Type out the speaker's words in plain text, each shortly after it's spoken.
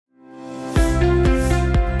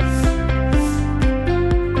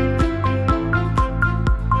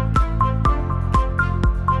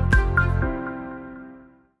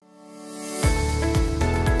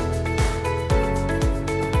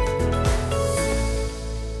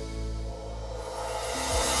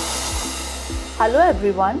Hello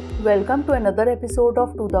everyone, welcome to another episode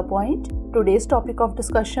of To The Point. Today's topic of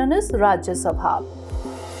discussion is Rajya Sabha.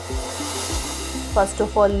 First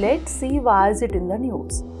of all, let's see why is it in the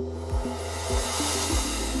news.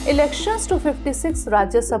 Elections to 56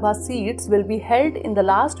 Rajya Sabha seats will be held in the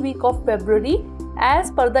last week of February as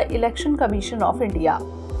per the Election Commission of India.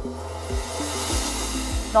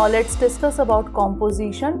 Now let's discuss about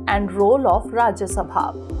composition and role of Rajya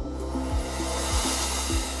Sabha.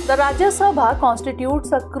 The Rajya Sabha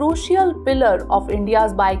constitutes a crucial pillar of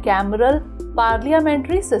India's bicameral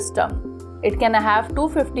parliamentary system. It can have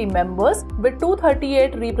 250 members with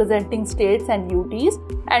 238 representing states and UTs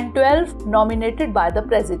and 12 nominated by the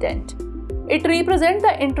President. It represents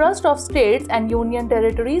the interest of states and union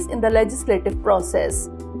territories in the legislative process.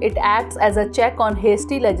 It acts as a check on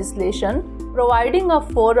hasty legislation, providing a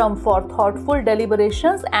forum for thoughtful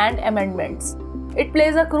deliberations and amendments. It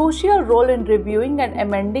plays a crucial role in reviewing and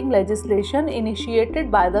amending legislation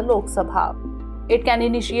initiated by the Lok Sabha. It can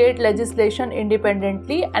initiate legislation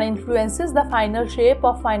independently and influences the final shape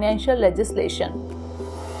of financial legislation.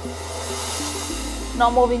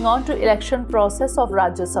 Now moving on to election process of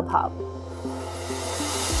Rajya Sabha.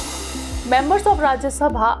 Members of Rajya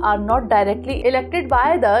Sabha are not directly elected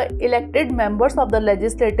by the elected members of the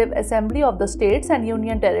Legislative Assembly of the states and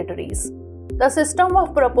union territories. The system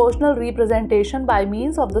of proportional representation by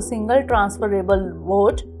means of the single transferable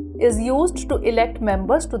vote is used to elect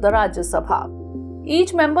members to the Rajya Sabha.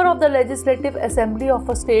 Each member of the Legislative Assembly of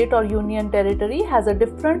a state or union territory has a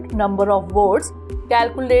different number of votes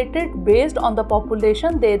calculated based on the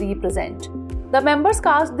population they represent. The members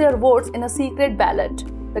cast their votes in a secret ballot.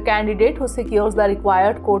 The candidate who secures the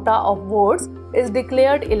required quota of votes is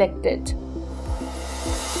declared elected.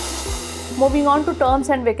 Moving on to terms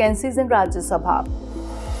and vacancies in Rajya Sabha.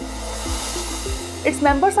 Its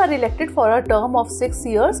members are elected for a term of 6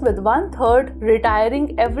 years with 1/3 retiring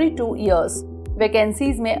every 2 years.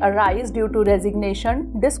 Vacancies may arise due to resignation,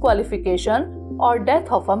 disqualification, or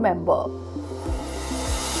death of a member.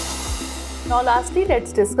 Now lastly,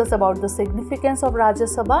 let's discuss about the significance of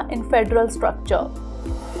Rajya Sabha in federal structure.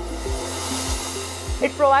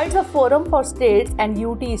 It provides a forum for states and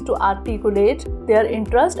UTs to articulate their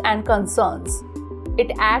interests and concerns.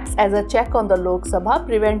 It acts as a check on the Lok Sabha,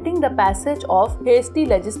 preventing the passage of hasty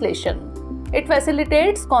legislation. It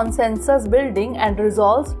facilitates consensus building and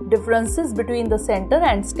resolves differences between the center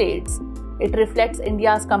and states. It reflects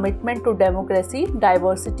India's commitment to democracy,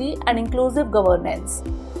 diversity, and inclusive governance.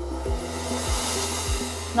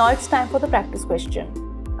 Now it's time for the practice question.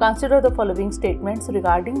 Consider the following statements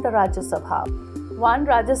regarding the Rajya Sabha. 1.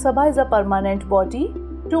 Rajya Sabha is a permanent body.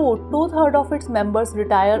 2. 2/3 of its members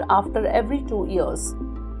retire after every 2 years.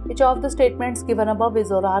 Which of the statements given above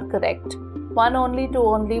is or are correct? 1 only, 2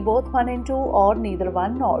 only, both 1 and 2, or neither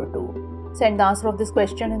 1 nor 2? Send the answer of this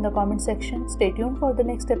question in the comment section. Stay tuned for the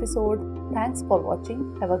next episode. Thanks for watching.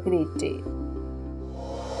 Have a great day.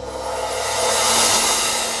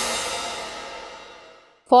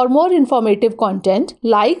 For more informative content,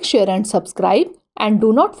 like, share and subscribe. And do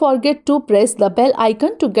not forget to press the bell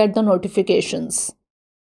icon to get the notifications.